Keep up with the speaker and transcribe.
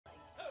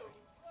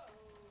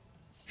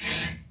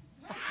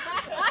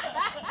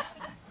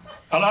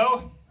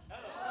Hello?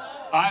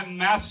 I'm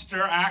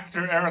Master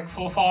Actor Eric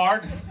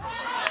Fulfard.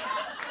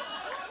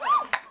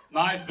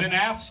 I've been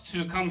asked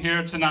to come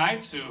here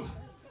tonight to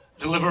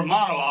deliver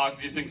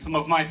monologues using some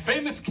of my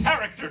famous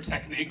character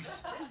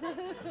techniques.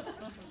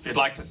 If you'd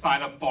like to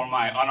sign up for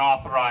my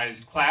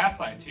unauthorized class,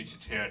 I teach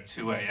it here at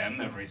 2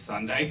 a.m. every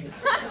Sunday.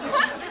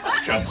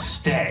 Just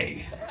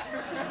stay.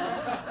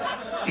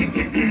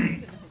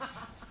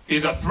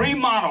 These are 3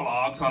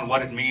 monologues on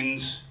what it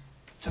means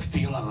to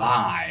feel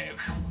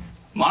alive.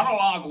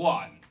 Monologue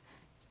 1.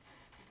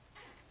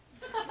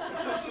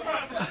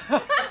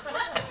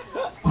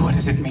 What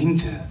does it mean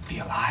to be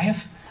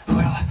alive?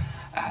 Well,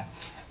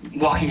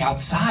 walking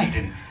outside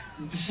and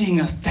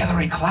seeing a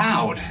feathery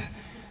cloud,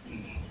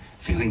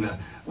 feeling the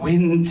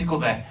wind tickle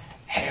the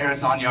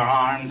hairs on your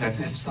arms as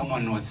if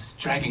someone was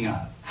dragging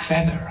a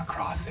feather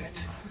across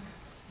it.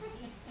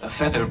 A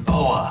feather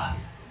boa.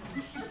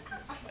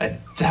 A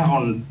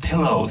down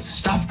pillow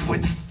stuffed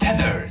with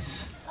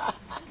feathers.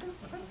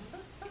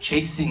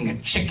 Chasing a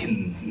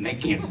chicken,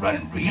 making it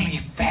run really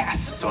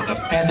fast so the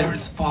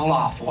feathers fall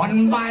off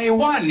one by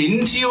one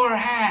into your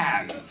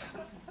hands.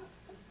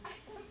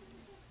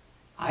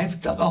 I've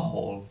dug a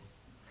hole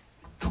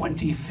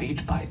 20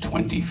 feet by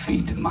 20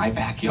 feet in my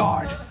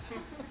backyard.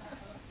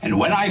 And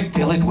when I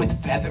fill it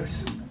with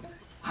feathers,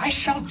 I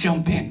shall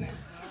jump in.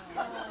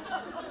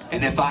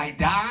 And if I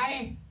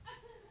die,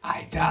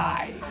 I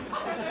die.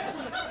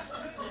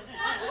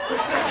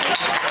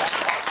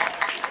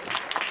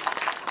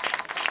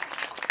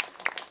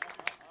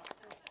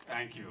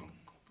 Thank you.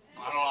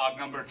 Monologue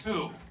number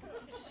 2.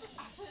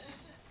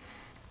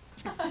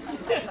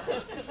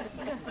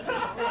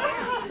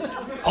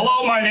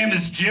 Hello, my name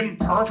is Jim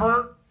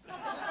Pervert.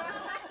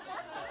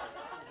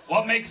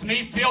 What makes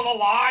me feel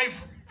alive?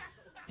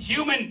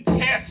 Human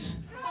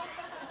piss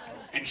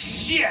and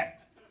shit.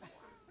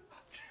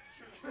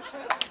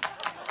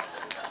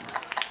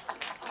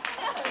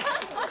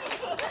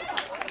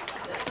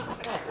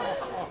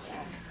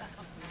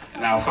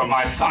 Now for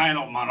my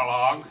final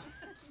monologue.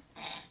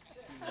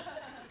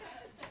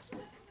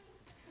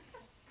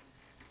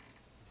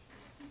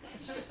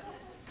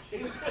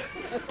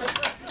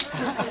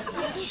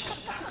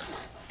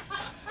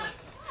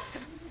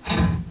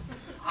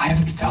 I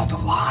haven't felt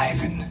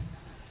alive in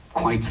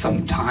quite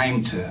some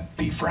time, to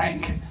be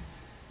frank.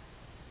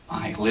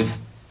 I live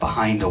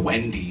behind a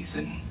Wendy's,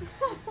 and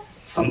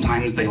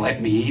sometimes they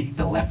let me eat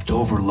the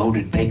leftover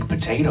loaded baked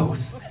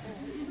potatoes.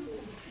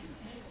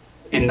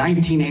 In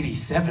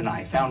 1987,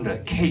 I found a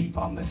cape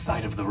on the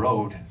side of the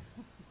road.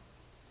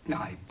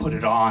 I put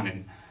it on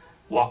and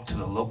walked to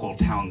the local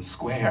town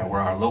square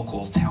where our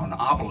local town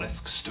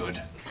obelisk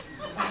stood.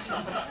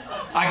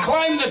 I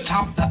climbed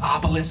atop the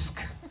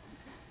obelisk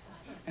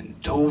and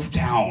dove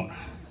down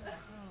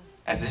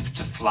as if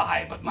to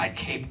fly, but my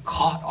cape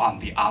caught on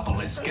the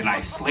obelisk and I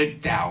slid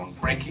down,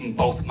 breaking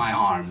both my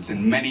arms,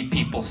 and many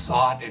people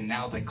saw it and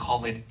now they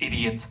call it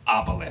Idiot's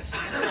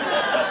Obelisk.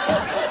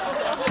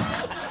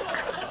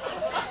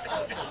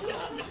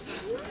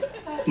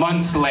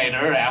 Months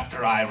later,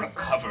 after I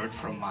recovered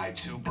from my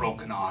 2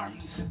 broken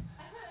arms,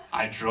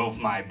 I drove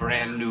my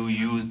brand new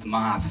used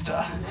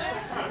Mazda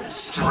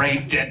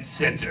straight dead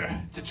center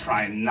to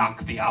try and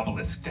knock the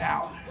obelisk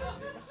down.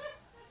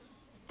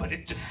 But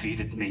it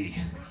defeated me.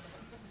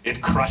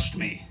 It crushed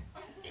me,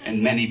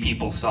 and many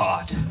people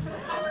saw it.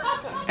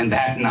 And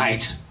that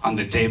night on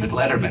the David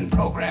Letterman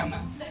program,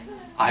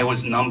 I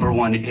was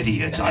 #1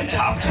 idiot on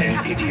top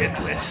 10 idiot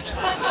list.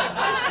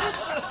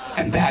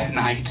 And that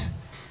night,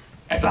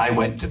 as I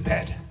went to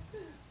bed,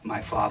 my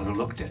father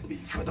looked at me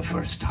for the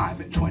first time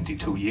in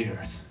 22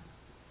 years.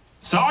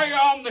 "Saw you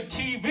on the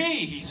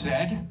TV," he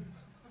said.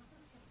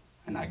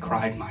 And I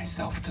cried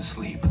myself to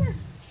sleep.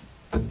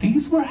 But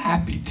these were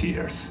happy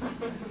tears.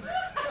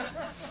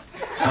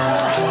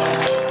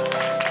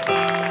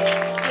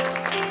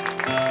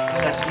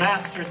 That's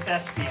Master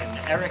Thespian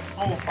Eric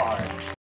Fulfard.